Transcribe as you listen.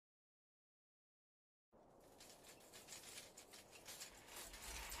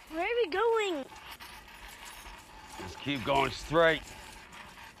we going? Just keep going straight.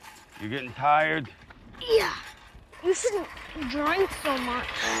 You're getting tired? Yeah. You shouldn't drink so much.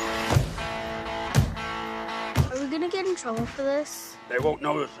 Are we gonna get in trouble for this? They won't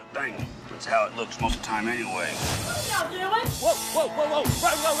notice a thing. That's how it looks most of the time anyway. What y'all doing? Whoa, whoa, whoa, whoa,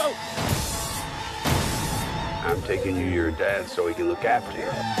 whoa, whoa. I'm taking you to your dad so he can look after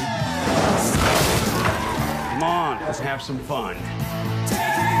you. Come on, let's have some fun.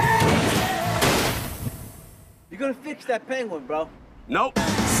 You're gonna fix that penguin, bro. Nope.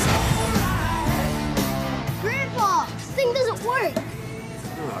 Grandpa, this thing doesn't work.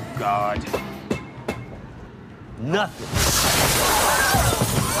 Oh, God. Nothing.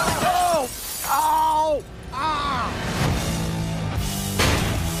 Oh! Ow! Ah!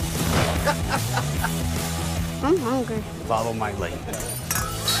 I'm hungry. Follow my lead.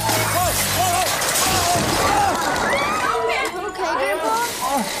 You okay, Grandpa?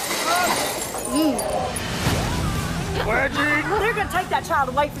 Reggie! They're gonna take that child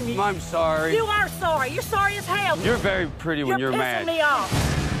away from you. I'm sorry. You are sorry. You're sorry as hell. You're very pretty when you're pissing mad. me off.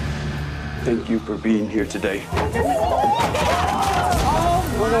 Thank you for being here today.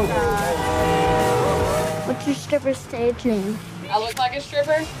 What's your stripper stage name? I look like a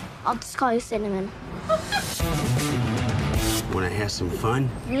stripper? I'll just call you Cinnamon. Want to have some fun?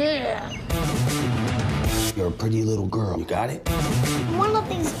 Yeah. You're a pretty little girl. You got it? One of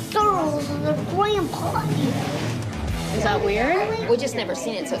these girls is a grandpa. Is that weird? We just never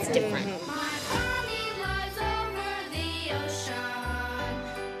seen it, so it's different.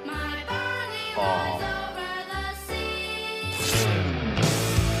 Oh.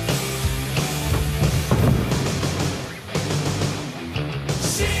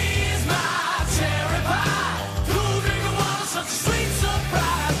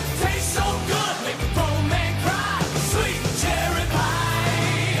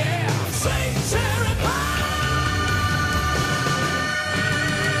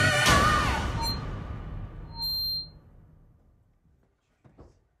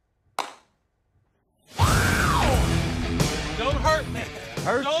 Don't hurt me.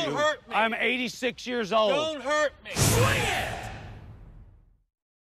 Hurt Don't you? hurt me. I'm 86 years old. Don't hurt me. Swing it!